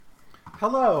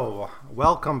Hello,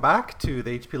 welcome back to the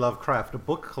H.P. Lovecraft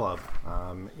Book Club.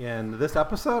 In this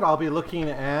episode, I'll be looking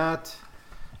at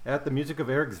the music of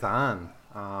Erich Zann.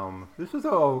 This is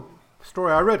a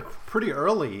story I read pretty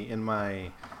early in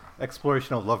my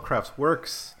exploration of Lovecraft's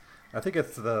works. I think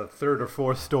it's the third or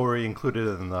fourth story included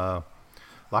in the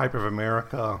Library of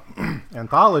America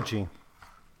anthology.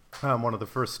 One of the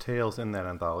first tales in that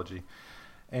anthology.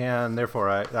 And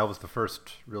therefore, that was the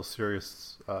first real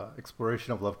serious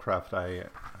exploration of Lovecraft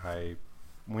I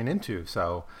went into.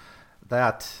 So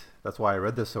that's why I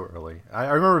read this so early. I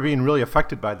remember being really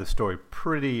affected by this story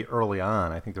pretty early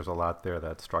on. I think there's a lot there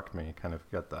that struck me. Kind of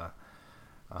got the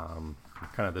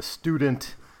kind of the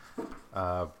student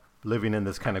living in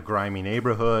this kind of grimy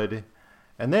neighborhood.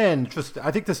 And then I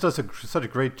think this does such a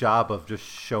great job of just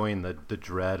showing the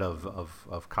dread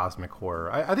of cosmic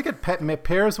horror. I think it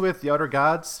pairs with The Outer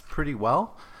Gods pretty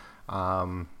well,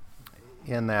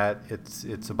 in that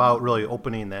it's about really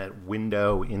opening that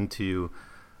window into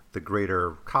the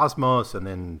greater cosmos and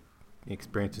then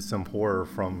experiencing some horror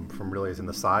from realizing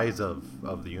the size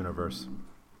of the universe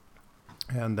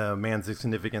and man's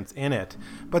significance in it.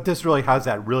 But this really has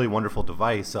that really wonderful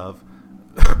device of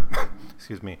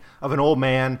of an old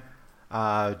man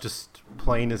just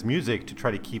playing his music to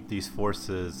try to keep these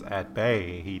forces at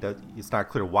bay. It's not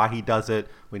clear why he does it.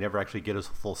 We never actually get his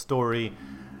full story.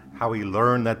 How he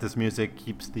learned that this music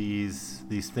keeps these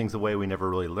things away, we never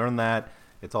really learn that.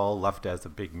 It's all left as a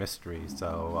big mystery.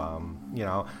 So,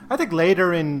 I think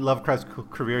later in Lovecraft's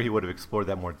career, he would have explored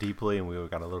that more deeply, and we would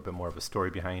have got a little bit more of a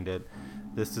story behind it.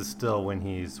 This is still when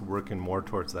he's working more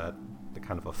towards the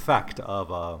kind of effect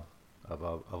of a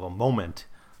moment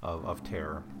of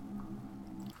terror.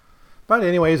 But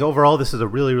anyways, overall, this is a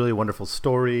really, really wonderful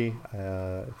story.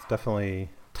 It's definitely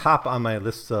top on my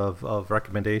list of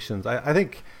recommendations. I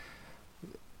think,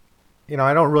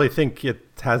 I don't really think it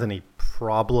has any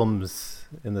problems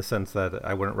in the sense that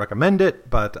I wouldn't recommend it,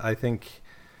 but I think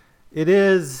it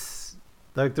is,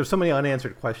 like, there's so many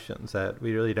unanswered questions that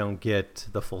we really don't get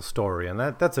the full story, and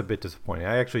that's a bit disappointing.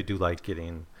 I actually do like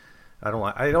getting... I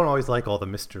don't always like all the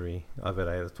mystery of it.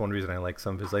 That's one reason I like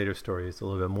some of his later stories a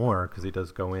little bit more, because he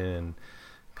does go in and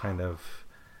kind of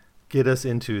get us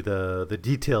into the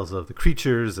details of the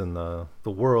creatures and the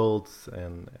worlds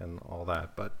and all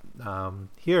that. But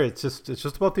here it's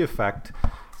just about the effect.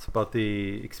 It's about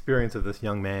the experience of this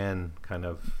young man kind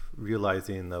of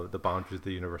realizing the boundaries of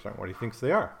the universe aren't what he thinks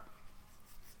they are.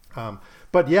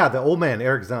 But yeah, the old man,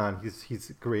 Erich Zann,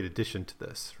 he's a great addition to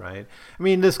this, right? I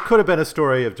mean, this could have been a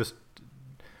story of just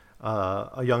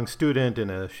a young student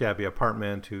in a shabby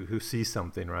apartment who sees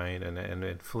something, right, and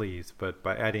it flees. But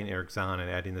by adding Erich Zann and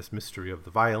adding this mystery of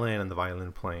the violin and the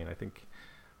violin playing, I think,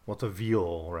 well, it's a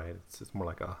viol, right? It's more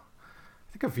like I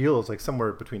think a viol is like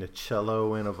somewhere between a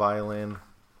cello and a violin.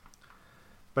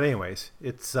 But anyways,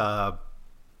 it's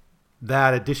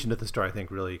that addition to the story, I think,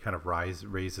 really kind of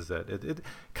raises it. It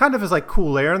kind of is like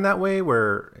Cool Air in that way,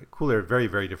 where Cool Air, very,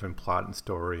 very different plot and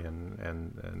story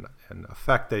and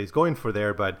effect that he's going for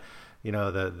there. But,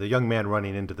 the young man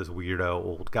running into this weirdo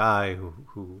old guy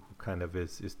who kind of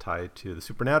is tied to the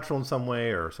supernatural in some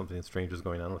way, or something strange is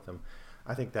going on with him.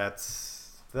 I think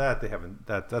that's a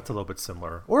little bit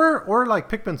similar. Or like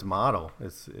Pickman's Model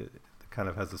it kind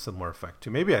of has a similar effect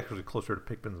too. Maybe actually closer to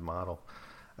Pickman's Model.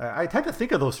 I tend to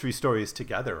think of those three stories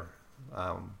together,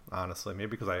 honestly, maybe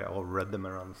because I all read them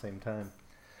around the same time.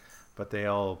 But they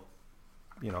all,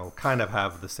 kind of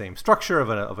have the same structure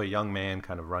of a young man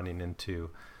kind of running into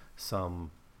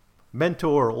some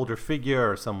mentor or older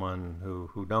figure or someone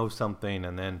who knows something,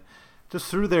 and then just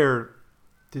through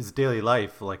his daily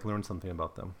life, like, learn something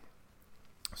about them.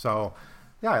 So,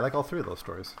 yeah, I like all three of those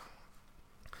stories.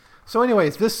 So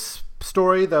anyways, this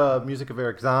story, The Music of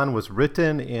Erich Zann, was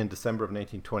written in December of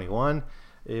 1921.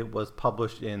 It was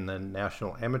published in the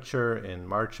National Amateur in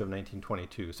March of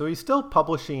 1922. So he's still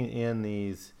publishing in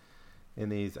these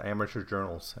amateur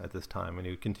journals at this time, and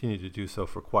he would continue to do so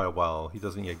for quite a while. He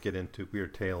doesn't yet get into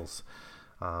weird tales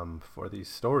for these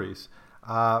stories.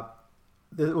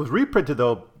 It was reprinted,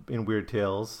 though, in Weird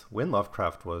Tales when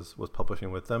Lovecraft was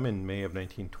publishing with them in May of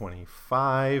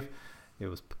 1925. It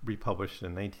was republished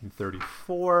in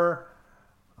 1934,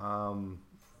 and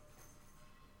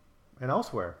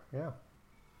elsewhere, yeah.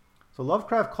 So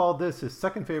Lovecraft called this his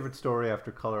second favorite story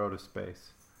after Color Out of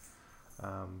Space.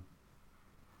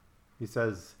 He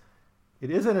says,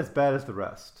 "It isn't as bad as the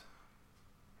rest."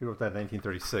 He wrote that in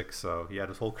 1936, so he had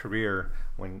his whole career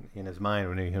in his mind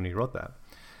when he wrote that.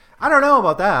 I don't know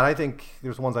about that. I think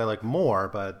there's ones I like more,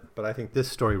 but I think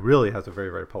this story really has a very,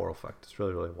 very powerful effect. It's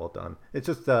really, really well done. It's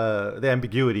just the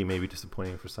ambiguity may be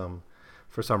disappointing for some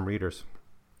readers.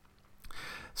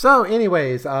 So,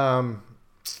 anyways, yeah,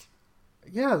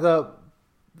 the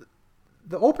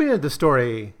opening of the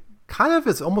story kind of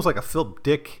is almost like a Philip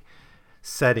Dick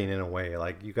setting in a way.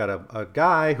 Like you got a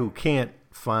guy who can't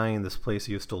find this place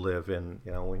he used to live in,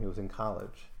 when he was in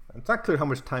college. It's not clear how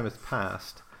much time has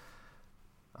passed,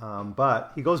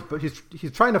 but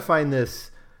he's trying to find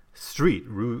this street,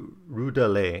 Rue de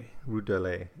Lay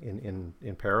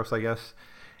in Paris, I guess,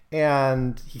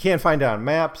 and he can't find it on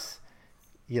maps.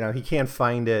 He can't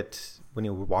find it when he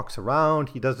walks around.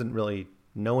 He doesn't really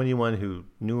know anyone who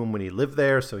knew him when he lived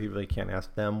there, so he really can't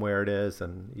ask them where it is,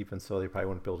 and even so, they probably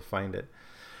wouldn't be able to find it.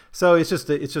 So it's just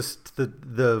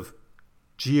the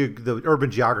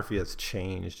urban geography has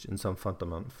changed in some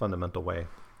fundamental way,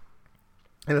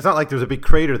 and it's not like there's a big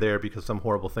crater there because some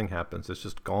horrible thing happens. It's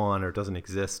just gone or doesn't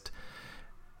exist.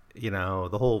 The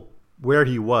whole where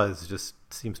he was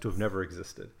just seems to have never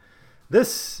existed.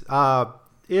 This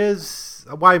is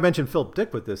why I mentioned Philip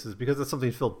Dick with this, is because it's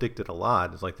something Philip Dick did a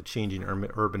lot. It's like the changing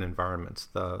urban environments,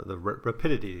 the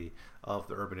rapidity of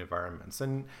the urban environments.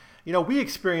 And, we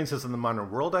experience this in the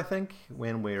modern world, I think,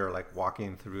 when we're like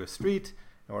walking through a street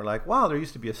and we're like, wow, there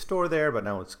used to be a store there, but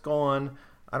now it's gone.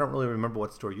 I don't really remember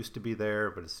what store used to be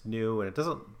there, but it's new and it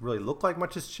doesn't really look like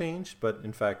much has changed. But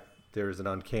in fact, there's an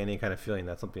uncanny kind of feeling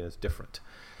that something is different.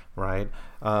 Right.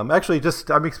 Actually,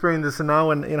 I'm experiencing this now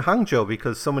in Hangzhou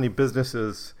because so many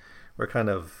businesses were kind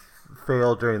of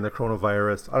failed during the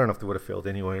coronavirus. I don't know if they would have failed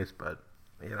anyways, but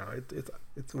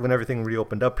it's when everything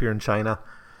reopened up here in China,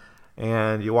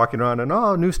 and you're walking around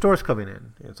and new stores coming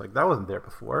in. It's like that wasn't there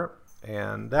before,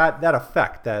 and that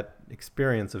effect, that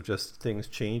experience of just things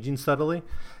changing subtly,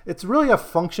 it's really a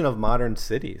function of modern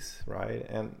cities, right?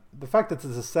 And the fact that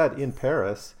this is set in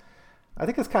Paris, I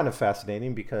think it's kind of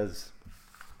fascinating because.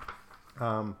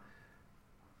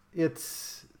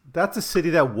 That's a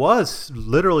city that was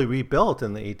literally rebuilt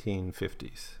in the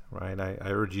 1850s, right? I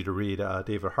urge you to read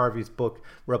David Harvey's book,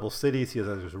 Rebel Cities.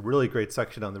 There's a really great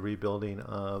section on the rebuilding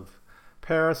of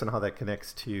Paris and how that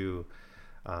connects to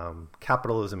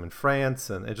capitalism in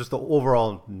France and just the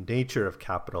overall nature of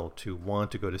capital to want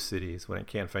to go to cities when it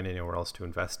can't find anywhere else to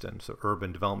invest in. So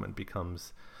urban development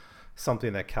becomes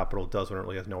something that capital does when it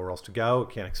really has nowhere else to go. It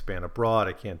can't expand abroad.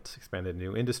 It can't expand a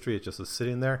new industry. It just is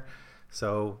sitting there.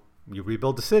 So you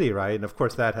rebuild the city, right? And of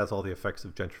course, that has all the effects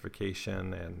of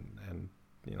gentrification and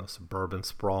suburban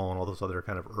sprawl and all those other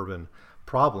kind of urban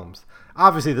problems.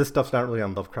 Obviously, this stuff's not really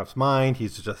on Lovecraft's mind.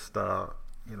 He's just,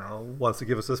 wants to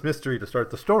give us this mystery to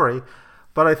start the story.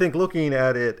 But I think looking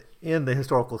at it in the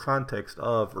historical context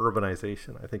of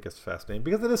urbanization, I think it's fascinating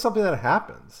because it is something that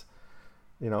happens.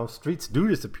 Streets do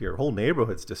disappear, whole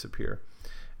neighborhoods disappear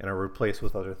and are replaced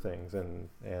with other things. And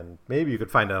maybe you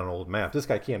could find it on an old map. This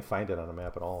guy can't find it on a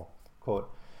map at all.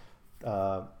 Quote,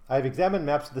 I've examined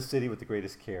maps of the city with the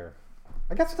greatest care.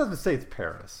 I guess it doesn't say it's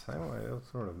Paris. I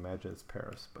sort of imagine it's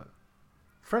Paris, but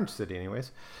French city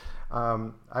anyways.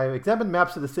 I've examined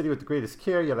maps of the city with the greatest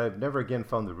care, yet I've never again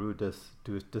found the Rue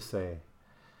de Say.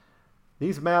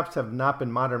 These maps have not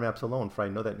been modern maps alone, for I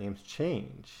know that names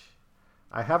change.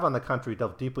 I have, on the contrary,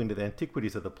 delved deeply into the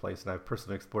antiquities of the place, and I've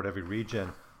personally explored every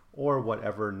region or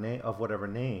whatever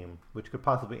name which could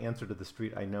possibly answer to the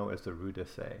street I know as the Rue de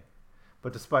Say.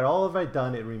 But despite all of I've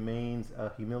done, it remains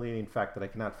a humiliating fact that I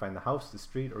cannot find the house, the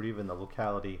street, or even the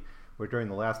locality where during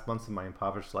the last months of my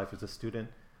impoverished life as a student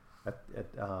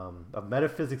of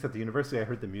metaphysics at the university, I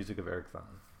heard the music of Eric Zahn.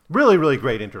 Really, really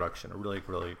great introduction. A really,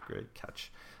 really great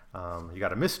catch. You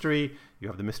got a mystery. You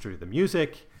have the mystery of the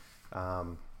music.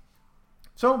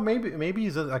 So maybe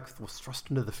he's was thrust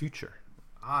into the future.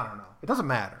 I don't know. It doesn't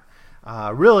matter.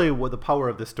 Really, what the power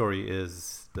of this story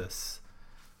is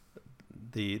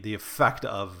the effect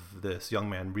of this young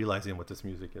man realizing what this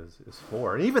music is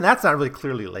for. And even that's not really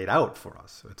clearly laid out for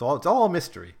us. It's all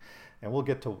mystery. And we'll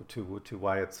get to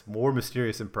why it's more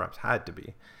mysterious than perhaps had to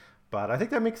be. But I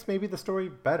think that makes maybe the story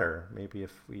better. Maybe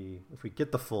if we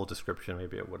get the full description,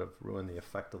 maybe it would have ruined the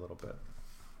effect a little bit.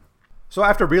 So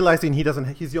after realizing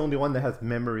he's the only one that has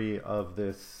memory of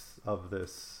this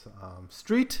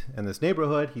street and this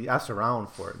neighborhood, he asks around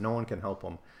for it. No one can help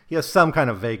him. He has some kind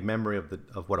of vague memory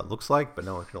of what it looks like, but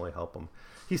no one can really help him.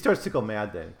 He starts to go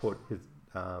mad then. Quote,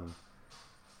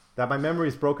 that my memory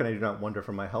is broken, I do not wonder,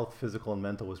 for my health, physical and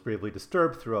mental, was gravely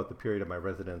disturbed throughout the period of my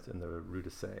residence in the Rue de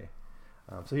Say.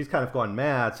 So he's kind of gone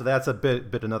mad. So that's a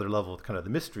bit another level of kind of the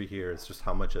mystery here. It's just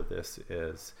how much of this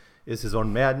is his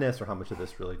own madness, or how much of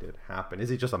this really did happen. Is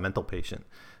he just a mental patient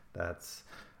that's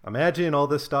imagining all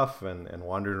this stuff and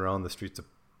wandering around the streets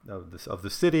of the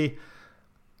city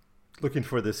looking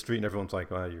for this street, and everyone's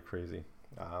like, "Oh, you're crazy."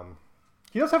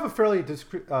 He does have a fairly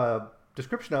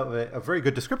description of it, a very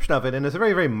good description of it, and it's a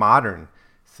very, very modern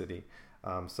city.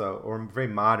 Or a very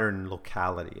modern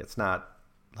locality. It's not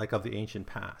like of the ancient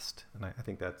past. And I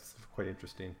think that's quite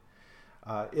interesting.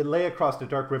 It lay across the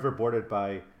dark river bordered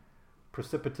by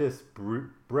precipitous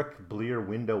brick blear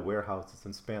window warehouses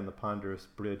and spanned the ponderous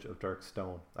bridge of dark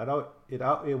stone.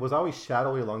 It was always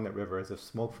shadowy along that river, as if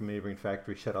smoke from a neighboring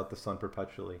factory shut out the sun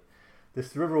perpetually.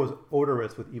 This river was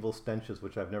odorous with evil stenches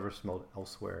which I've never smelled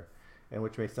elsewhere, and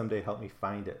which may someday help me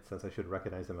find it, since I should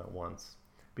recognize them at once.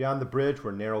 Beyond the bridge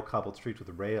were narrow cobbled streets with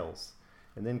rails,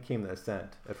 and then came the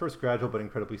ascent, at first gradual but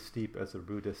incredibly steep as the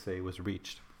Rue d'Essai was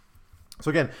reached. So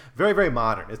again, very, very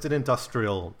modern. It's an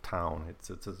industrial town. It's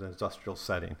an industrial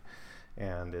setting,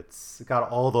 and it's got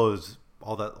all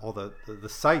the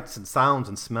sights and sounds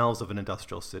and smells of an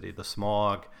industrial city. The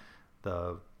smog,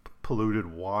 the polluted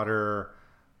water,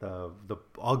 the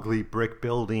ugly brick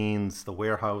buildings, the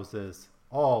warehouses.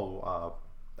 All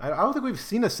I don't think we've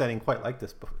seen a setting quite like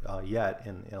this yet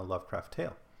in a Lovecraft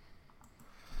tale.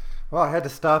 Well, I had to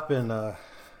stop and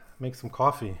make some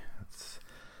coffee.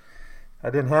 I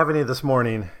didn't have any this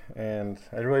morning, and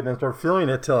I really didn't start feeling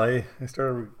it till I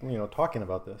started, talking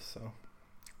about this. So,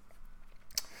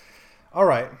 all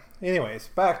right. Anyways,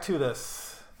 back to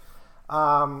this.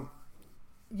 So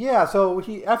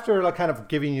he, after kind of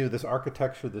giving you this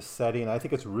architecture, this setting, I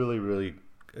think it's really, really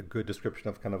a good description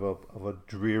of kind of a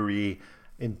dreary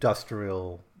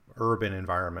industrial urban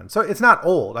environment. So it's not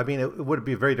old. I mean, it would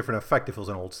be a very different effect if it was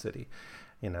an old city.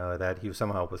 That he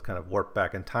somehow was kind of warped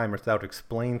back in time or without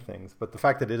explain things. But the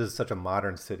fact that it is such a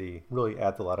modern city really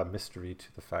adds a lot of mystery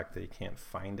to the fact that he can't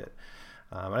find it.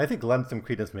 And I think lends some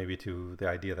credence maybe to the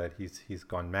idea that he's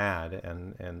gone mad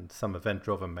and some event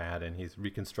drove him mad, and he's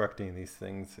reconstructing these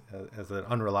things as an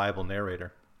unreliable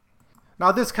narrator.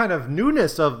 Now, this kind of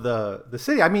newness of the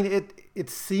city, I mean, it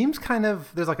seems kind of,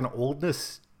 there's like an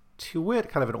oldness to it,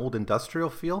 kind of an old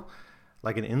industrial feel,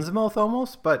 like an Innsmouth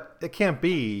almost, but it can't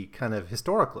be kind of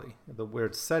historically. The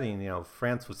weird setting,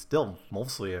 France was still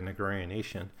mostly an agrarian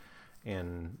nation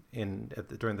during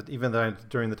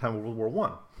the time of World War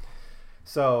I.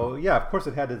 So yeah, of course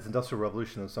it had its industrial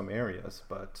revolution in some areas,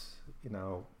 but I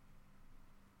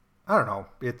don't know.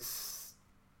 It's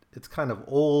kind of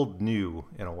old new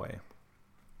in a way.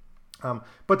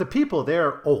 But the people,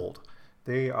 they're old.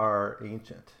 They are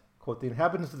ancient. Quote, the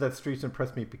inhabitants of that street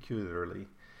impressed me peculiarly.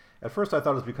 At first I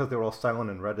thought it was because they were all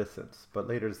silent and reticent, but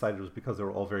later decided it was because they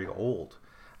were all very old.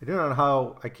 I do not know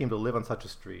how I came to live on such a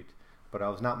street, but I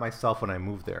was not myself when I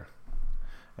moved there.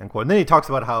 End quote. And then he talks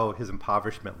about how his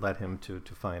impoverishment led him to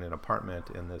find an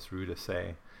apartment in this Rue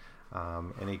d'Essai.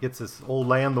 And he gets this old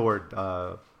landlord,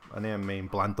 a name named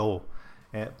Blandot,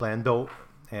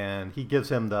 and he gives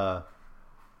him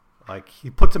he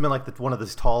puts him in one of the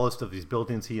tallest of these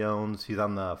buildings he owns. He's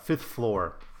on the 5th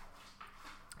floor.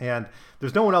 And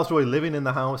there's no one else really living in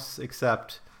the house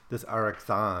except this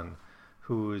Arexan,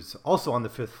 who's also on the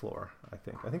 5th floor, I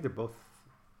think. I think they're both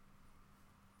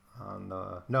on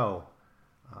the... No.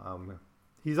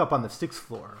 He's up on the 6th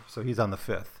floor, so he's on the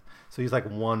 5th. So he's like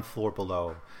one floor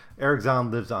below.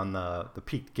 Arexan lives on the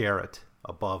peaked garret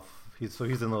above. He's in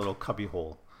the little cubby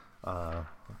hole,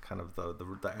 kind of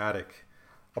the attic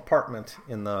apartment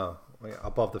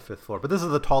above the 5th floor. But this is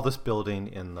the tallest building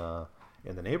in the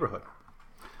neighborhood.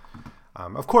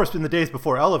 Of course, in the days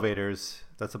before elevators,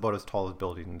 that's about as tall as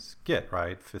buildings get,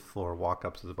 right? 5th floor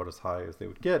walk-ups is about as high as they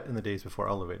would get in the days before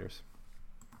elevators.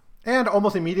 And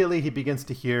almost immediately, he begins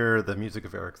to hear the music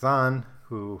of Arexan,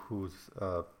 who's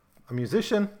a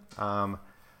musician.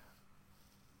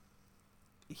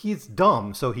 He's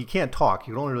dumb, so he can't talk.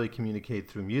 He can only really communicate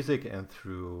through music and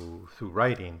through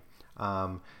writing.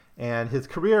 And his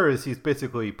career is he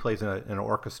plays in an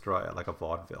orchestra, like a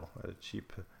vaudeville, at a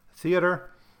cheap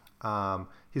theater.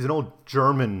 He's an old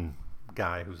German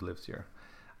guy who lives here.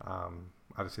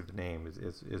 Obviously, the name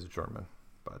is German,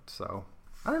 but so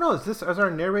I don't know. Is our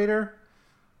narrator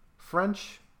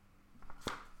French?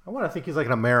 I want to think he's like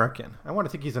an American. I want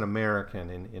to think he's an American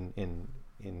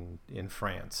in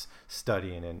France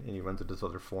studying, and he runs into this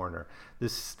other foreigner.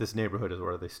 This neighborhood is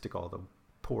where they stick all the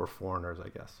poor foreigners, I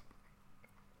guess.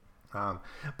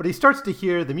 But he starts to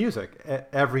hear the music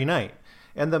every night,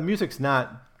 and the music's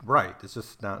not right. It's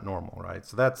just not normal, right?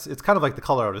 So it's kind of like The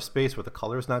Color Out of Space, where the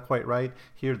color is not quite right.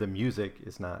 Here, the music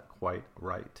is not quite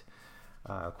right.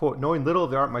 Quote, knowing little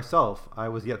of the art myself, I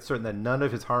was yet certain that none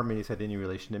of his harmonies had any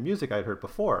relation to music I had heard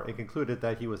before, and concluded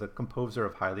that he was a composer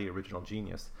of highly original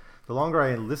genius. The longer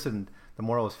I listened, the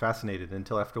more I was fascinated,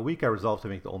 until after a week I resolved to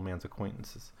make the old man's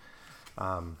acquaintances.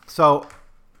 So,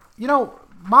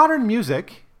 modern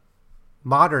music,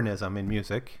 modernism in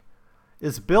music,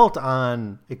 is built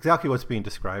on exactly what's being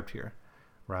described here,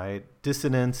 right?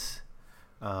 Dissonance,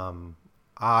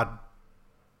 odd,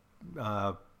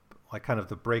 like kind of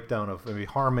the breakdown of maybe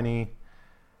harmony,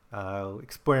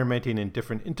 experimenting in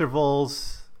different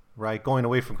intervals, right? Going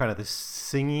away from kind of the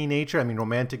singing nature. I mean,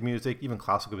 romantic music, even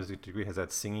classical music to a degree, has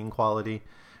that singing quality,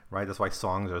 right? That's why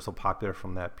songs are so popular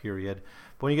from that period.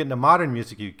 But when you get into modern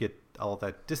music, you get all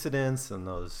that dissonance and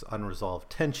those unresolved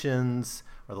tensions,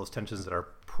 or those tensions that are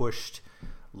pushed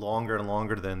longer and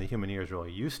longer than the human ear is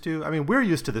really used to. I mean, we're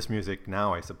used to this music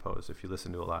now, I suppose, if you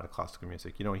listen to a lot of classical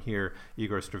music. You don't hear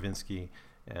Igor Stravinsky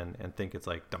and think it's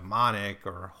like demonic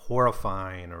or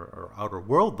horrifying or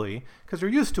outer-worldly, because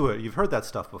you're used to it. You've heard that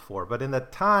stuff before. But in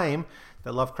that time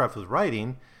that Lovecraft was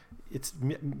writing,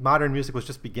 modern music was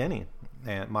just beginning,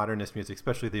 and modernist music,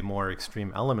 especially the more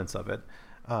extreme elements of it.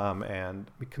 And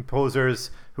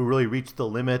composers who really reached the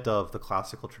limit of the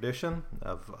classical tradition,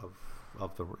 of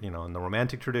the, in the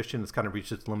romantic tradition, it's kind of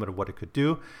reached its limit of what it could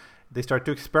do. They start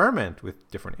to experiment with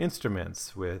different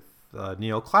instruments, with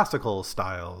neoclassical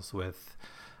styles, with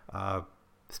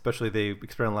especially they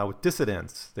experiment a lot with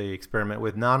dissidence. They experiment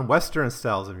with non-Western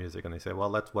styles of music, and they say,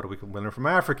 well, what do we learn from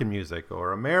African music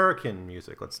or American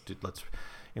music? Let's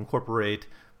incorporate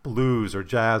blues or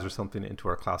jazz or something into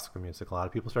our classical music. A lot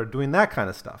of people started doing that kind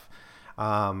of stuff.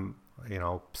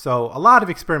 So a lot of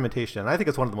experimentation. And I think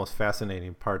it's one of the most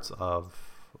fascinating parts of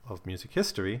music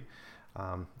history,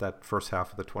 that first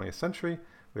half of the 20th century.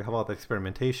 We have all that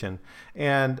experimentation.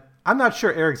 And I'm not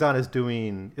sure Eric Zahn is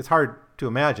doing, it's hard to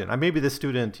imagine. Maybe this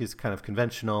student, he's kind of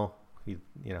conventional. He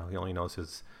only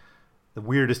knows the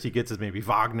weirdest he gets is maybe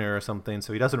Wagner or something.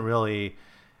 So he doesn't really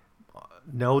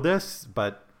know this.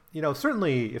 But,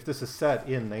 certainly if this is set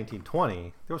in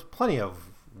 1920, there was plenty of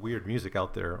weird music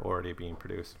out there already being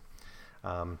produced.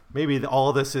 Maybe all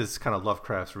of this is kind of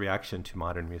Lovecraft's reaction to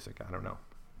modern music. I don't know.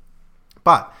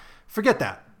 But forget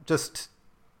that. Just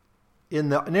in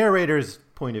the narrator's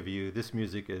point of view, this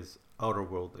music is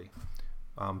outer-worldly,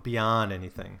 beyond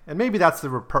anything. And maybe that's the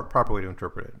proper way to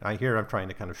interpret it. I'm trying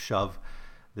to kind of shove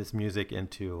this music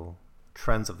into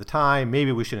trends of the time.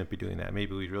 Maybe we shouldn't be doing that.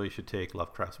 Maybe we really should take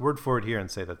Lovecraft's word for it here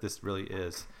and say that this really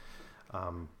is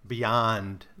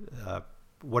beyond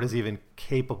what is even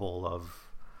capable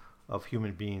of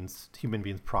human beings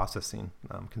processing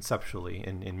conceptually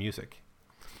in music.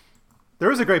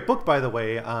 There is a great book, by the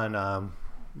way, on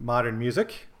modern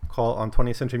music, on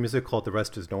 20th century music, called The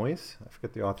Rest is Noise. I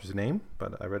forget the author's name,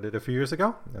 but I read it a few years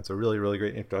ago. It's a really, really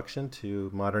great introduction to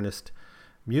modernist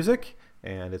music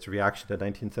and its reaction to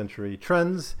 19th century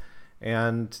trends.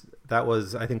 And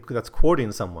I think that's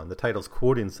quoting someone. The title's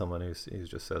quoting someone who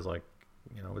just says, like,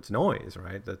 it's noise,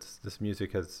 right?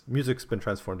 Music's been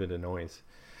transformed into noise.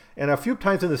 And a few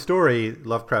times in the story,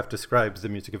 Lovecraft describes the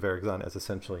music of Eric Zahn as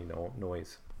essentially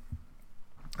noise.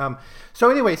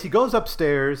 So anyways, he goes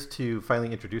upstairs to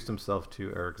finally introduce himself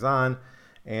to Eric Zahn,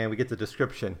 and we get the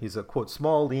description. He's a, quote,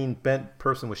 small, lean, bent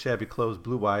person with shabby clothes,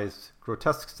 blue eyes,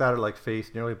 grotesque satyr-like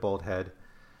face, nearly bald head.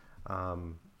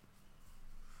 The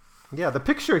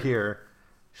picture here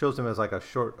shows him as like as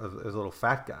a little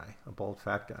fat guy, a bald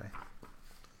fat guy.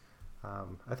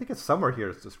 I think it's somewhere here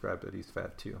it's described that he's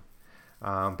fat too.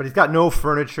 But he's got no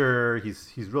furniture.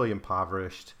 He's really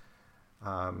impoverished.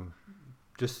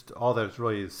 Just all that's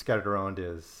really scattered around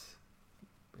is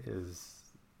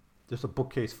just a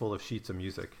bookcase full of sheets of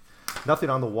music. Nothing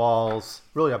on the walls.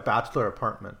 Really a bachelor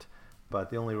apartment.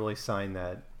 But the only really sign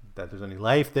that there's any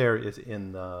life there is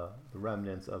in the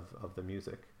remnants of the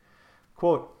music.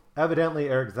 Quote, evidently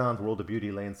Eric Zahn's world of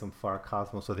beauty lay in some far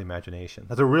cosmos of the imagination.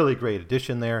 That's a really great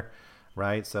addition there,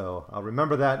 right? So I'll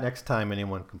remember that next time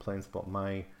anyone complains about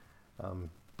my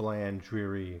bland,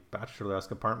 dreary,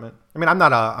 bachelor-esque apartment. I mean, I'm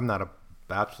not a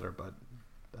bachelor, but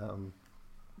I'm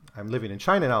living in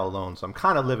China now alone, so I'm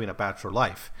kind of living a bachelor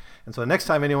life. And so the next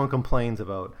time anyone complains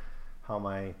about how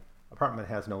my apartment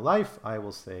has no life, I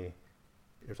will say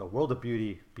there's a world of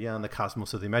beauty beyond the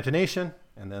cosmos of the imagination,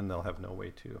 and then they'll have no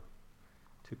way to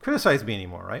criticize me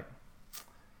anymore, right?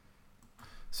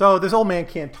 So this old man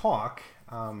can't talk.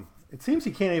 It seems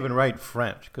he can't even write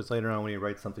French, because later on when he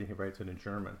writes something, he writes it in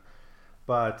German.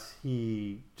 But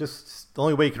the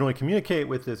only way he can really communicate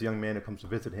with this young man who comes to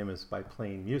visit him is by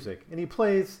playing music. And he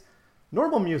plays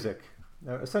normal music,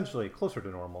 essentially closer to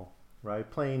normal, right?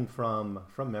 Playing from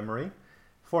memory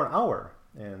for an hour.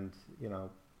 And,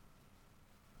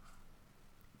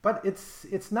 but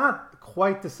it's not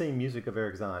quite the same music of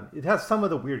Eric Zahn. It has some of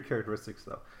the weird characteristics,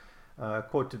 though.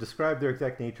 Quote, to describe their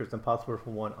exact nature, it's impossible for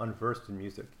one unversed in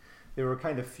music. They were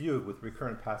kind of fugue with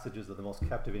recurrent passages of the most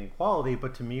captivating quality,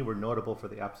 but to me were notable for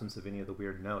the absence of any of the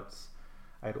weird notes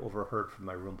I had overheard from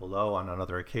my room below on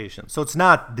another occasion. So it's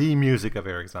not the music of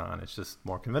Eric Zahn. It's just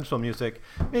more conventional music,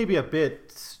 maybe a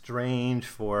bit strange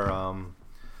for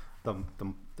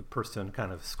the person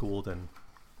kind of schooled in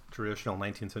traditional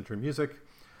 19th century music,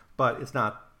 but it's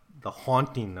not the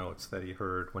haunting notes that he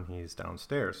heard when he's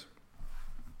downstairs.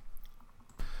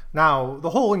 Now,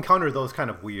 the whole encounter, though, is kind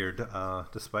of weird,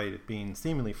 despite it being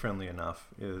seemingly friendly enough.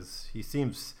 He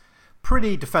seems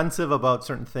pretty defensive about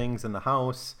certain things in the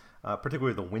house,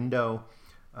 particularly the window.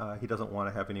 He doesn't want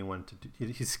to have anyone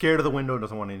he's scared of the window,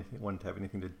 doesn't want anyone to have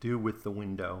anything to do with the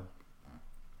window.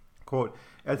 Quote,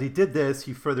 as he did this,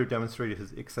 he further demonstrated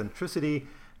his eccentricity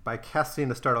by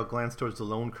casting a startled glance towards the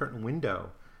lone curtain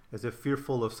window, as if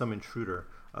fearful of some intruder,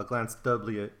 a glance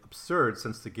doubly absurd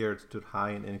since the garret stood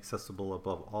high and inaccessible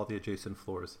above all the adjacent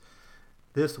floors,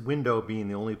 this window being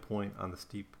the only point on the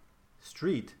steep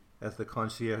street, as the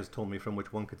concierge has told me, from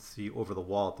which one could see over the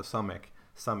wall at the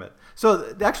summit.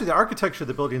 So actually the architecture of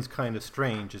the building is kind of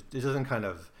strange. It doesn't kind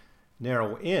of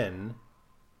narrow in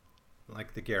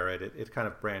like the garret. It kind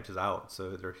of branches out,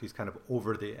 so he's kind of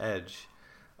over the edge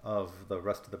of the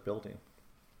rest of the building.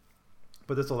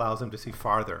 But this allows him to see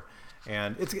farther.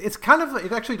 And it's kind of,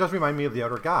 it actually does remind me of the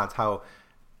other gods, how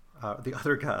how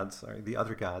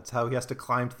he has to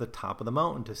climb to the top of the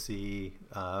mountain to see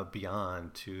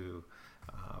beyond to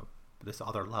this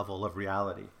other level of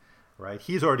reality, right?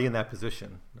 He's already in that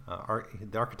position.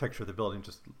 The architecture of the building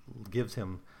just gives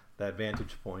him that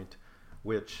vantage point,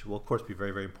 which will, of course, be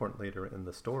very, very important later in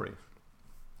the story.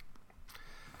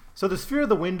 So the sphere of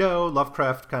the window,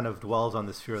 Lovecraft kind of dwells on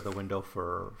the sphere of the window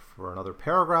for another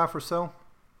paragraph or so.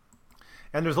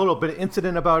 And there's a little bit of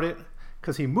incident about it,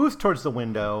 because he moves towards the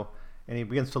window and he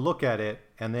begins to look at it,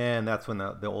 and then that's when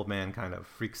the old man kind of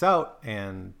freaks out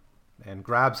and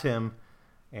grabs him,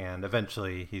 and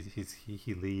eventually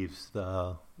he leaves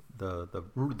the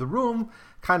room,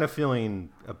 kind of feeling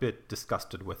a bit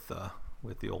disgusted with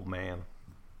the old man.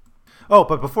 Oh,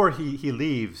 but before he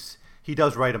leaves, he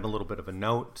does write him a little bit of a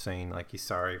note saying like he's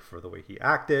sorry for the way he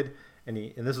acted, and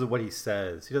this is what he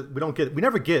says. We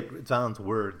never get Zon's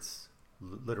words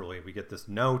literally. We get this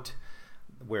note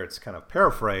where it's kind of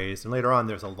paraphrased, and later on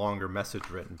there's a longer message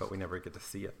written, but we never get to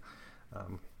see it.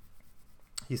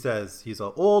 He says he's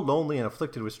old, lonely, and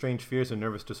afflicted with strange fears and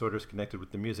nervous disorders connected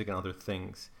with the music and other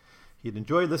things. He'd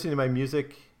enjoyed listening to my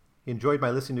music. He enjoyed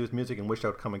my listening to his music and wished I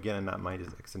would come again and not mind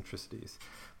his eccentricities.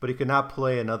 But he could not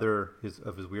play another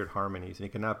of his weird harmonies, and he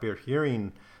could not bear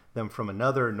hearing them from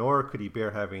another, nor could he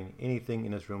bear having anything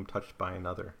in his room touched by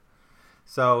another.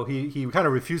 So he kind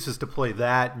of refuses to play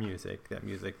that music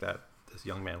that this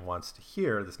young man wants to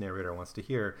hear, this narrator wants to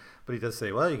hear, but he does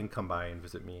say, well, you can come by and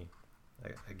visit me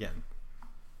again.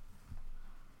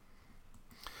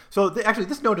 So actually,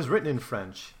 this note is written in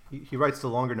French. He writes the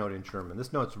longer note in German.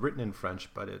 This note's written in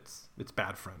French, but it's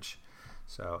bad French.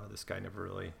 So this guy never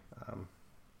really...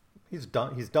 He's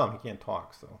dumb. He can't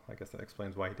talk, so I guess that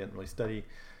explains why he didn't really study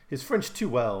his French too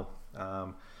well.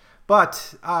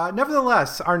 But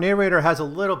nevertheless, our narrator has a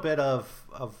little bit of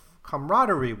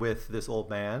camaraderie with this old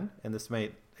man, and this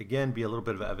might, again, be a little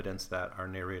bit of evidence that our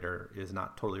narrator is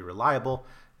not totally reliable,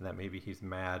 and that maybe he's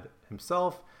mad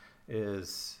himself.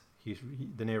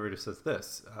 The narrator says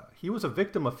this, he was a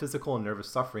victim of physical and nervous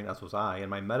suffering, as was I, and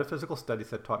my metaphysical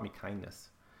studies had taught me kindness,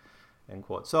 end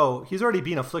quote. So he's already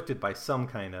been afflicted by some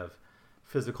kind of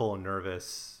physical and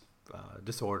nervous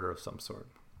disorder of some sort.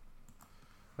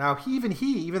 Now, even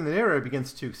the narrator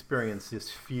begins to experience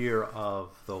this fear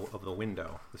of the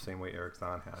window, the same way Erich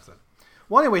Zann has it.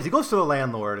 Well, anyways, he goes to the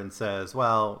landlord and says,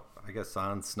 well, I guess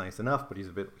Zann's nice enough, but he's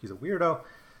a weirdo.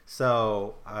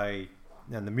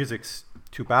 And the music's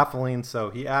too baffling, so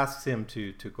he asks him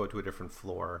to go to a different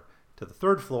floor, to the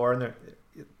third floor, and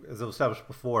as established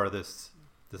before, this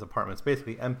apartment's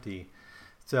basically empty.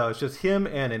 So it's just him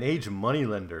and an aged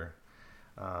moneylender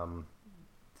in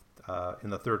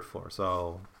the third floor.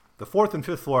 So the fourth and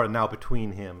fifth floor are now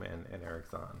between him and Erich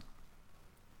Zann.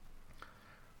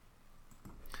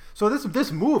 So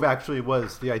this move actually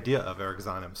was the idea of Erich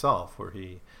Zann himself, where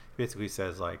he basically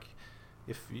says, like,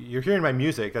 if you're hearing my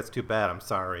music, that's too bad, I'm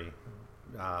sorry,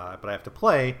 but I have to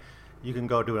play. You can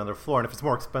go to another floor, and if it's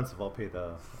more expensive, I'll pay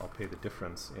the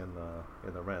difference in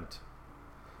the rent.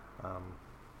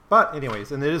 But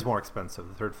anyways, and it is more expensive.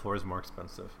 The third floor is more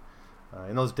expensive.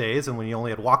 In those days, and when you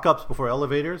only had walk-ups before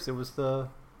elevators, it was the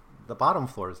bottom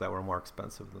floors that were more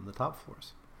expensive than the top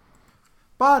floors.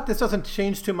 But this doesn't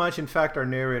change too much. In fact, our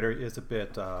narrator is a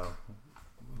bit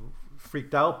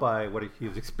freaked out by what he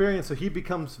was experiencing, so he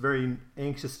becomes very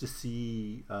anxious to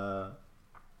see the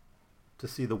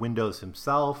windows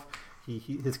himself.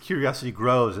 His curiosity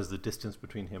grows as the distance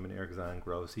between him and Erich Zann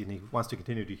grows, and he wants to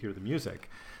continue to hear the music.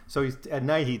 So at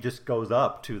night he just goes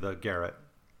up to the garret,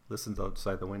 listens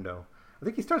outside the window, I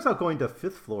think he starts out going to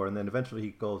fifth floor, and then eventually he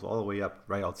goes all the way up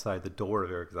right outside the door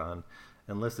of Eric's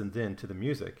and listens in to the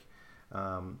music.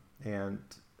 And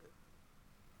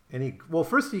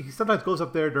first he sometimes goes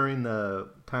up there during the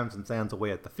times when Zan's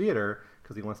away at the theater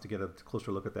because he wants to get a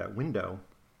closer look at that window.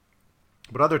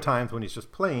 But other times when he's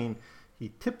just playing, he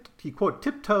quote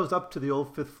tiptoes up to the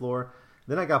old fifth floor.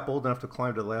 Then I got bold enough to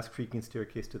climb to the last creaking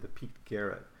staircase to the peaked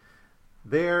garret.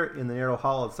 There, in the narrow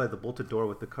hall outside the bolted door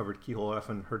with the covered keyhole, I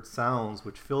often heard sounds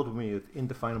which filled me with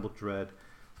indefinable dread,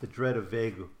 the dread of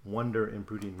vague wonder and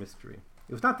brooding mystery.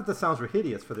 It was not that the sounds were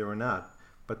hideous, for they were not,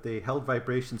 but they held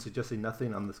vibrations suggesting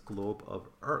nothing on this globe of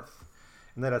Earth,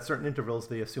 and that at certain intervals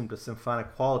they assumed a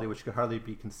symphonic quality which could hardly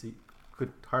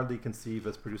conceive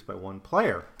as produced by one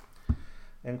player.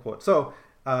 End quote. So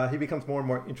he becomes more and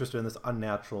more interested in this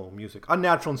unnatural music.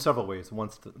 Unnatural in several ways.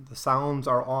 Once the sounds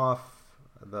are off,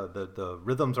 the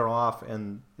rhythms are off,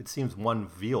 and it seems one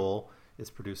viol is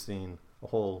producing a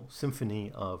whole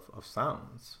symphony of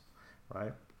sounds,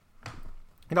 right?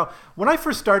 When I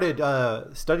first started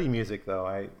studying music, though,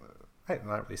 I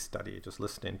not really study, just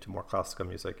listening to more classical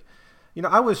music.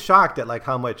 I was shocked at like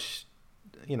how much,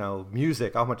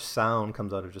 music, how much sound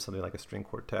comes out of just something like a string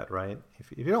quartet, right?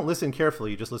 If you don't listen carefully,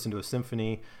 you just listen to a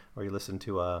symphony or you listen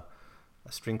to a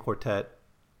string quartet,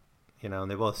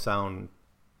 and they both sound,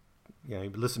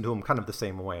 you listen to them kind of the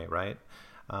same way, right?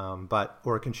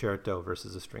 Or a concerto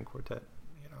versus a string quartet,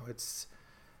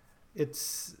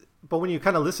 but when you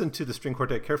kind of listen to the string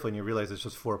quartet carefully and you realize it's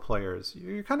just four players,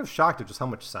 you're kind of shocked at just how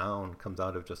much sound comes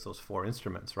out of just those four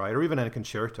instruments, right? Or even in a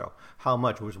concerto, how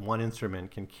much which one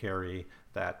instrument can carry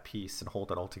that piece and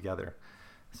hold it all together.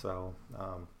 So,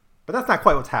 but that's not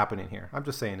quite what's happening here. I'm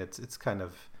just saying it's kind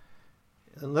of,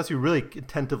 unless you really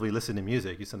attentively listen to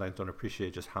music, you sometimes don't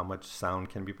appreciate just how much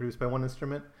sound can be produced by one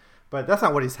instrument. But that's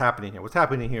not what is happening here. What's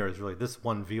happening here is really this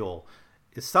one viol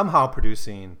is somehow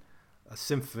producing a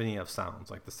symphony of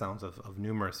sounds, like the sounds of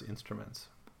numerous instruments.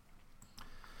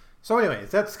 So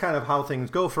anyways, that's kind of how things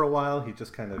go for a while. He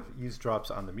just kind of eavesdrops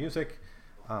on the music.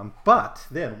 But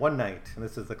then one night, and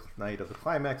this is the night of the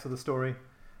climax of the story,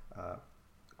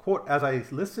 quote, as I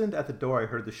listened at the door, I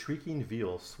heard the shrieking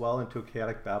viol swell into a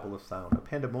chaotic babble of sound, a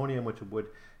pandemonium which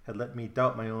had let me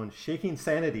doubt my own shaking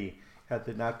sanity had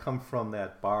it not come from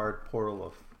that barred portal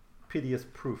of piteous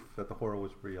proof that the horror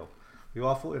was real. The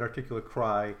awful inarticulate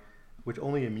cry which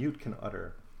only a mute can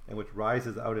utter, and which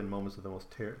rises out in moments of the most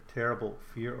terrible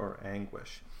fear or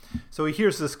anguish. So he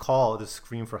hears this call, this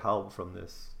scream for help from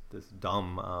this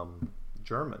dumb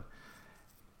German.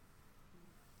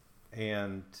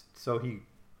 And so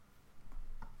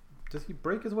does he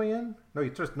break his way in? No,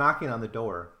 he starts knocking on the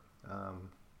door.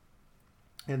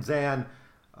 And Zan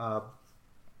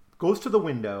goes to the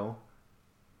window,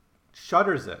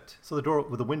 shutters it, so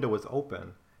the window was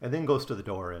open, and then goes to the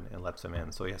door and lets him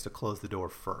in. So he has to close the door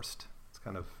first.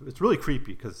 It's really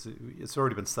creepy because it's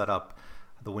already been set up.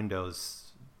 The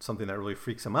window's something that really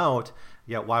freaks him out.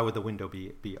 Yet why would the window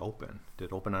be open? Did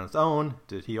it open on its own?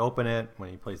 Did he open it when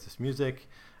he plays this music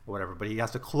or whatever? But he has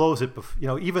to close it,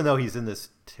 even though he's in this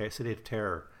state of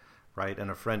terror, right? And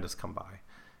a friend has come by.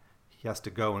 He has to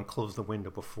go and close the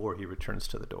window before he returns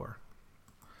to the door.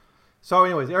 So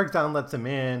anyways, Eric Zahn lets him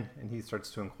in, and he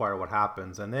starts to inquire what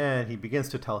happens, and then he begins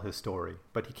to tell his story.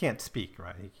 But he can't speak,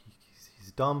 right?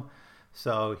 He's dumb,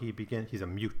 so he's a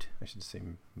mute. I should say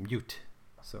mute.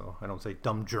 So I don't say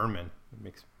dumb German. It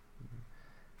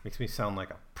makes me sound like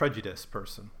a prejudiced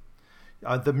person.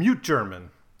 The mute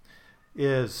German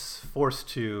is forced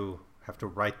to have to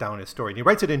write down his story. And he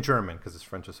writes it in German because his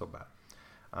French is so bad.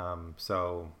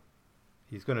 So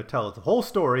he's going to tell the whole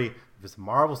story of his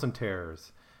marvels and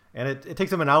terrors. And it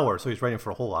takes him an hour, so he's writing for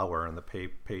a whole hour, and the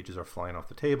pages are flying off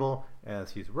the table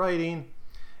as he's writing.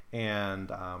 And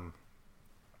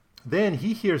then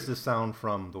he hears this sound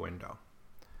from the window.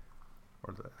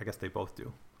 I guess they both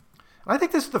do. I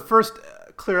think this is the first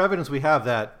clear evidence we have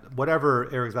that whatever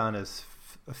Eric Zahn is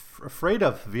afraid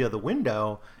of via the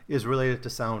window is related to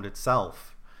sound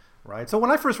itself, right? So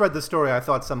when I first read this story, I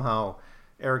thought somehow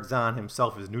Eric Zahn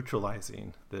himself is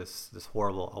neutralizing this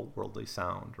horrible outworldly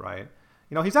sound, right?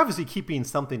 He's obviously keeping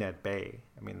something at bay.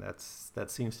 I mean,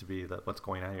 that seems to be what's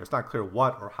going on here. It's not clear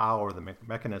what or how or the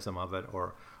mechanism of it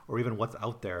or even what's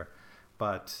out there.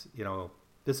 But,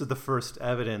 this is the first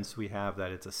evidence we have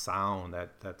that it's a sound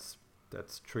that's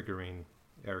triggering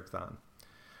Eric Zahn.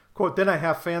 Quote, then I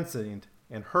half fancied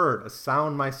and heard a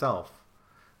sound myself,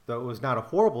 though it was not a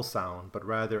horrible sound, but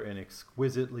rather an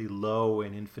exquisitely low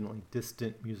and infinitely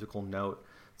distant musical note,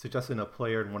 suggesting a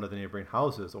player in one of the neighboring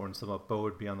houses or in some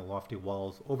abode beyond the lofty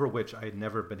walls over which I had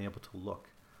never been able to look.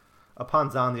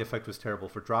 Upon Zahn, the effect was terrible,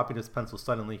 for dropping his pencil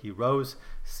suddenly, he rose,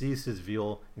 seized his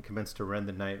viol, and commenced to rend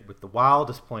the night with the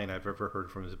wildest plaint I've ever heard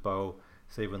from his bow,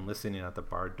 save when listening at the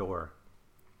barred door.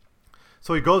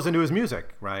 So he goes into his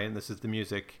music, right? And this is the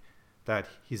music that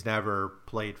he's never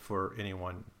played for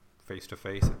anyone face to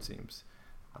face, it seems.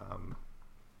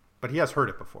 But he has heard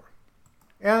it before.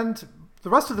 And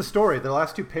the rest of the story, the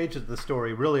last 2 pages of the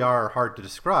story, really are hard to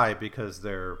describe because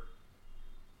they're,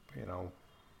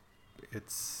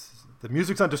 the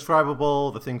music's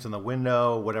undescribable, the things in the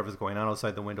window, whatever's going on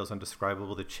outside the window is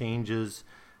undescribable. The changes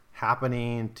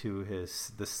happening to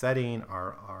the setting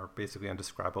are basically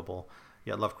undescribable.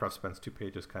 Yet Lovecraft spends 2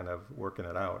 pages kind of working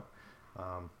it out.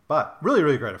 But really,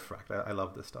 really great effect. I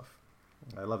love this stuff.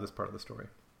 I love this part of the story.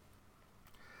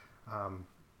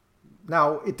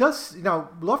 Now, it does,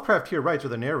 Lovecraft here writes, or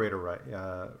the narrator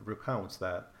recounts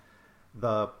that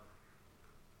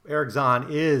Erich Zann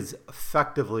is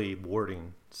effectively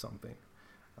warding something.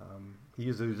 He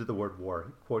uses the word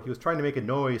ward. Quote, he was trying to make a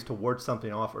noise to ward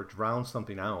something off or drown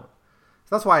something out.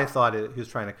 So that's why I thought he was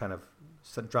trying to kind of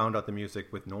drown out the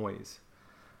music with noise.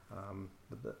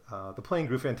 The playing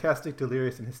grew fantastic,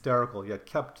 delirious, and hysterical, yet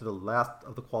kept to the last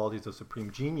of the qualities of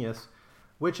supreme genius,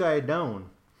 which I had known.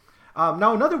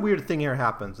 Now, another weird thing here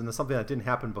happens, and it's something that didn't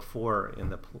happen before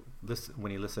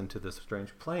when he listened to this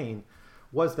strange playing,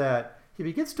 was that he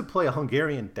begins to play a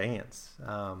Hungarian dance.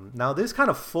 Now, this kind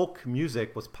of folk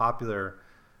music was popular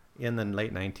in the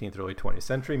late 19th, early 20th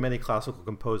century. Many classical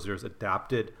composers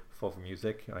adapted folk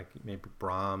music, like maybe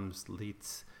Brahms,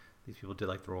 Liszt. These people did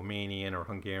like the Romanian or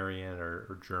Hungarian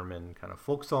or German kind of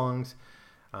folk songs.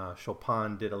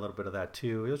 Chopin did a little bit of that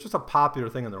too. It was just a popular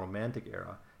thing in the Romantic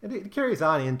era. And it carries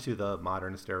on into the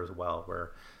modernist era as well,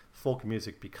 where folk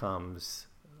music becomes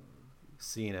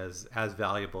seen as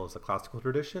valuable as the classical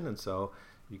tradition. And so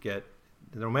you get,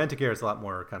 in the Romantic era, it's a lot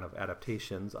more kind of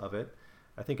adaptations of it.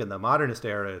 I think in the modernist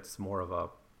era, it's more of a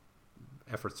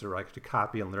efforts to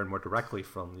copy and learn more directly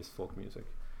from this folk music,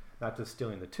 not just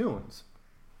stealing the tunes.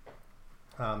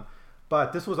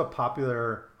 But this was a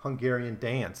popular Hungarian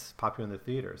dance, popular in the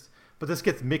theaters. But this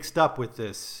gets mixed up with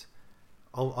this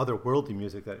otherworldly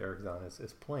music that Erich Zann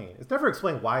is playing. It's never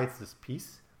explained why it's this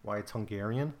piece, why it's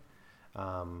Hungarian.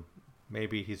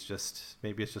 Maybe it's just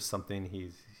something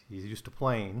he's used to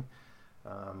playing.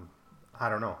 I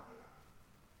don't know.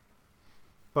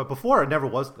 But before, it never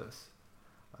was this.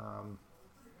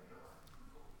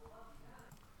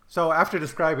 So after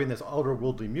describing this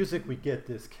otherworldly music, we get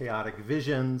this chaotic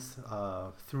visions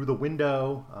through the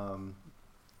window,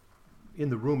 in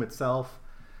the room itself.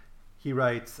 He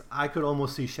writes, I could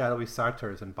almost see shadowy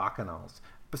satyrs and bacchanals.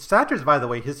 But satyrs, by the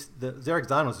way, Erich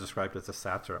Zann was described as a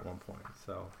satyr at one point.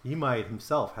 So he might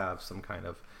himself have some kind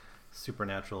of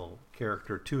supernatural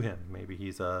character to him. Maybe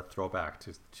he's a throwback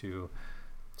to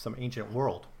some ancient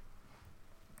world.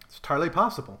 It's entirely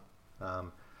possible.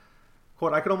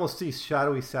 Quote, I could almost see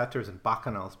shadowy satyrs and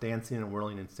bacchanals dancing and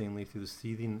whirling insanely through the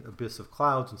seething abyss of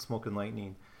clouds and smoke and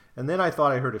lightning. And then I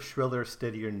thought I heard a shriller,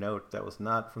 steadier note that was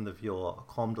not from the viol,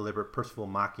 a calm, deliberate, purposeful,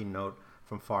 mocking note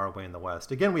from far away in the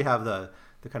west. Again, we have the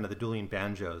kind of the dueling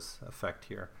banjos effect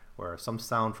here, where some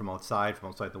sound from outside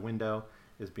the window,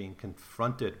 is being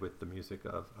confronted with the music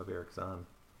of Erich Zann.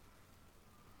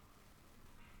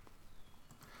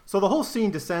 So the whole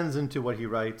scene descends into what he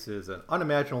writes is an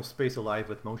unimaginable space alive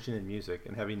with motion and music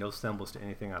and having no semblance to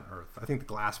anything on earth. I think the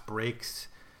glass breaks,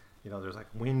 there's like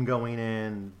wind going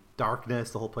in,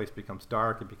 darkness, the whole place becomes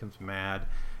dark, it becomes mad.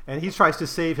 And he tries to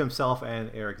save himself and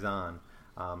Erich Zann.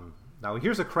 Now he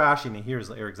hears a crashing, he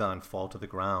hears Erich Zann fall to the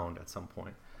ground at some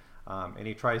point. And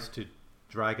he tries to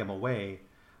drag him away,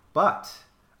 but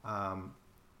the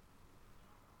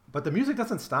music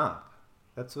doesn't stop.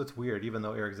 That's what's weird, even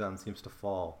though Erich Zann seems to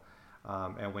fall.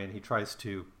 And when he tries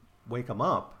to wake him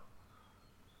up,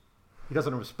 he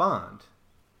doesn't respond.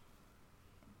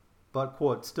 But,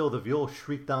 quote, still the viol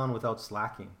shrieked down without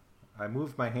slacking. I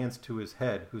moved my hands to his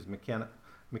head, whose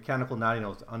mechanical nodding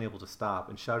was unable to stop,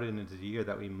 and shouted into his ear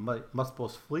that we must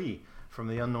both flee from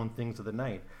the unknown things of the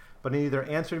night. But he neither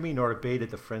answered me nor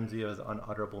abated the frenzy of his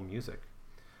unutterable music.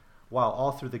 While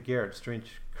all through the garret,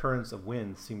 strange currents of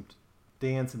wind seemed to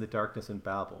dance in the darkness and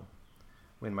babble.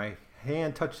 When my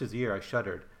hand touched his ear, I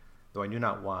shuddered, though I knew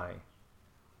not why.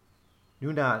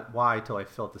 Knew not why till I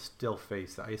felt the still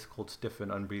face, the ice-cold,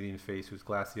 stiffened, unbreathing face whose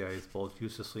glassy eyes bulged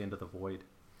uselessly into the void.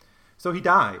 So he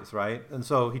dies, right? And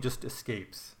so he just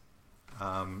escapes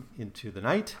into the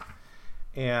night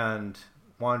and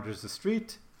wanders the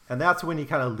street. And that's when he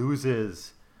kind of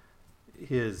loses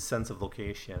his sense of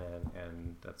location.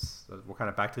 And we're kind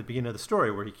of back to the beginning of the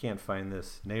story where he can't find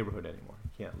this neighborhood anymore.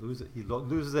 He can't lose it. He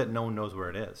loses it. No one knows where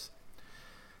it is.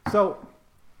 So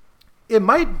it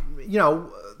might,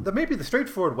 maybe the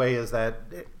straightforward way is that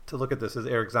to look at this as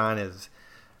Eric Zahn is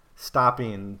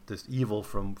stopping this evil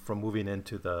from moving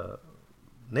into the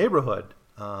neighborhood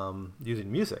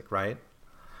using music, right?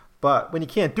 But when he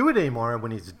can't do it anymore,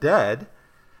 when he's dead,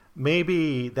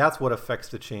 maybe that's what affects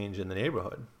the change in the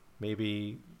neighborhood.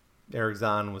 Maybe Eric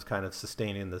Zahn was kind of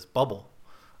sustaining this bubble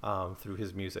through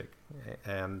his music,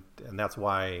 and that's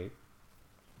why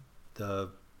the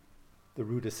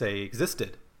Rue de Sey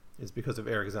existed, is because of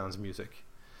Eric Zahn's music.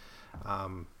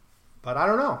 But I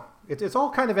don't know. It's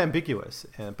all kind of ambiguous,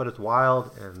 but it's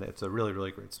wild, and it's a really,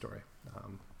 really great story.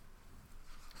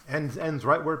 Ends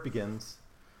right where it begins.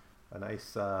 A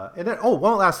nice... and then,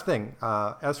 one last thing.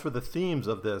 As for the themes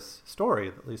of this story,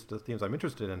 at least the themes I'm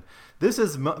interested in, this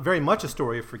is very much a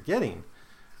story of forgetting.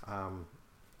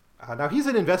 Now, he's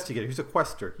an investigator. He's a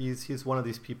quester. He's one of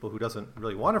these people who doesn't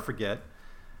really want to forget,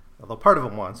 although part of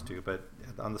him wants to, but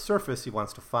on the surface, he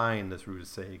wants to find this Rue de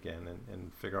Sey again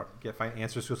and find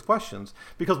answers to his questions.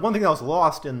 Because one thing that was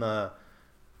lost in the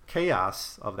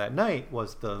chaos of that night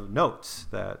was the notes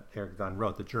that Eric Zahn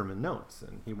wrote, the German notes,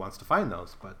 and he wants to find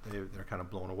those, but they're kind of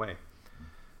blown away.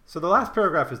 So the last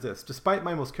paragraph is this: despite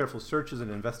my most careful searches and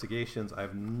investigations,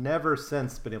 I've never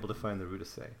since been able to find the Rue de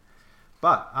Sey.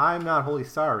 But I'm not wholly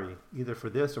sorry, either for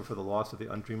this or for the loss of the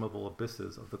undreamable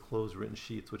abysses of the closed written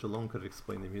sheets, which alone could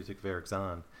explain the music of Eric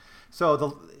Zahn.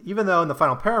 So even though in the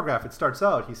final paragraph it starts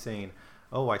out, he's saying,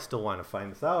 I still want to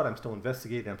find this out, I'm still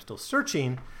investigating, I'm still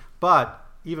searching, but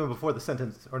even before the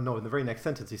sentence, in the very next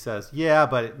sentence, he says,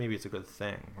 but maybe it's a good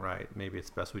thing, right? Maybe it's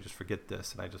best we just forget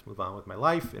this and I just move on with my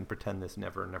life and pretend this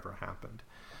never happened,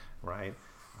 right?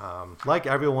 Like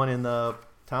everyone in the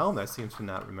town that seems to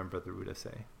not remember the Rue de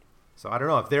Sey. So I don't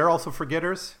know if they're also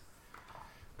forgetters.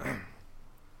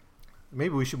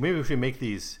 Maybe we should make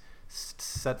these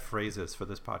set phrases for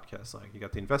this podcast. Like you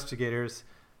got the investigators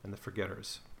and the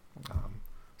forgetters.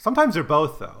 Sometimes they're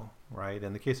both, though, right?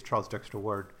 In the case of Charles Dexter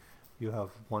Ward, you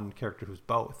have one character who's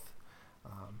both.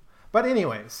 But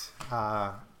anyways,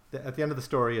 at the end of the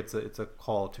story, it's a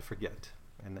call to forget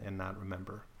and not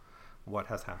remember what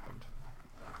has happened.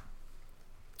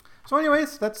 So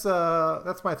anyways, that's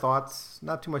my thoughts.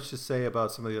 Not too much to say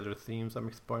about some of the other themes I'm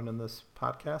exploring in this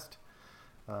podcast.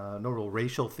 No real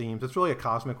racial themes. It's really a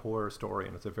cosmic horror story,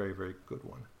 and it's a very, very good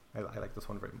one. I like this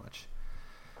one very much.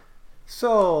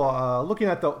 So looking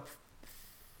at the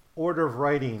order of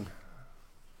writing,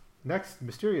 next,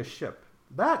 Mysterious Ship.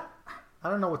 That, I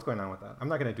don't know what's going on with that. I'm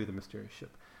not going to do the Mysterious Ship.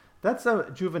 That's a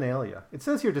Juvenilia. It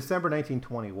says here December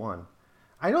 1921.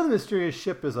 I know the Mysterious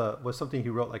Ship was something he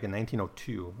wrote like in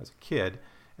 1902 as a kid,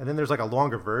 and then there's like a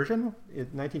longer version. In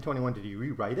 1921, did he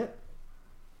rewrite it?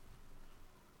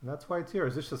 And that's why it's here.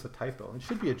 Is this just a typo? It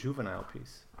should be a juvenile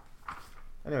piece.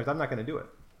 Anyways, I'm not going to do it.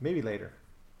 Maybe later.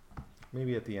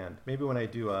 Maybe at the end. Maybe when I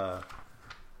do a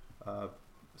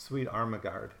Sweet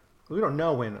Armagard. We don't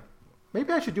know when.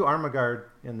 Maybe I should do Armagard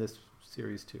in this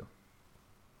series too.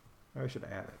 Maybe I should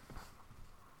add it.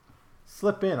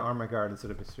 Slip in Armagard instead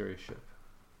of Mysterious Ship.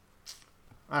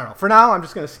 I don't know. For now, I'm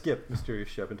just going to skip Mysterious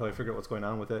Ship until I figure out what's going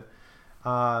on with it.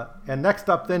 And next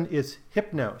up then is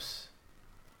Hypnos.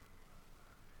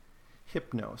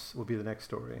 Hypnos will be the next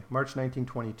story. March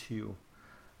 1922.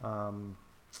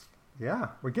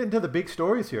 We're getting to the big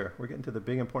stories here. We're getting to the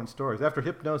big important stories. After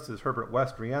Hypnos is Herbert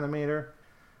West, Reanimator.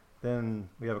 Then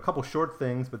we have a couple short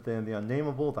things, but then The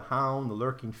Unnameable, The Hound, The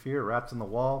Lurking Fear, Rats on the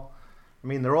Wall. I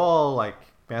mean, they're all like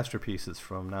masterpieces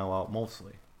from now out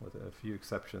mostly, with a few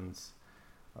exceptions.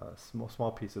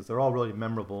 Small pieces. They're all really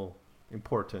memorable,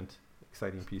 important,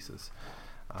 exciting pieces.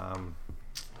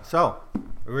 So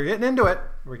we're getting into it.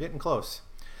 We're getting close.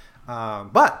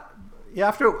 But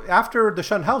after The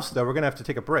Shunned House, though, we're going to have to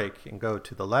take a break and go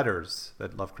to the letters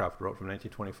that Lovecraft wrote from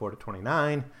 1924 to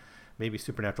 29, maybe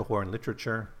supernatural horror and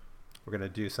literature. We're going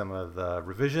to do some of the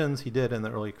revisions he did in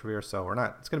the early career, so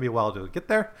it's going to be a while to get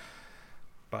there.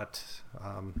 But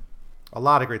a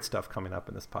lot of great stuff coming up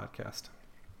in this podcast.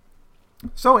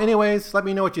 So anyways, let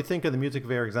me know what you think of the music of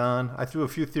Eric Zahn. I threw a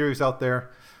few theories out there.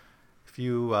 If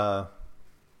you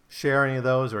share any of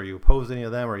those, or you oppose any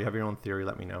of them, or you have your own theory,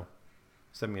 let me know.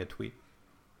 Send me a tweet.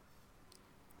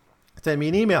 Send me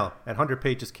an email at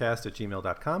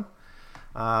 100pagescast@gmail.com.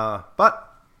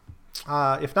 But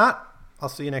if not, I'll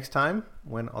see you next time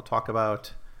when I'll talk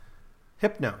about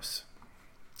Hypnos.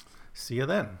 See you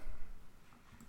then.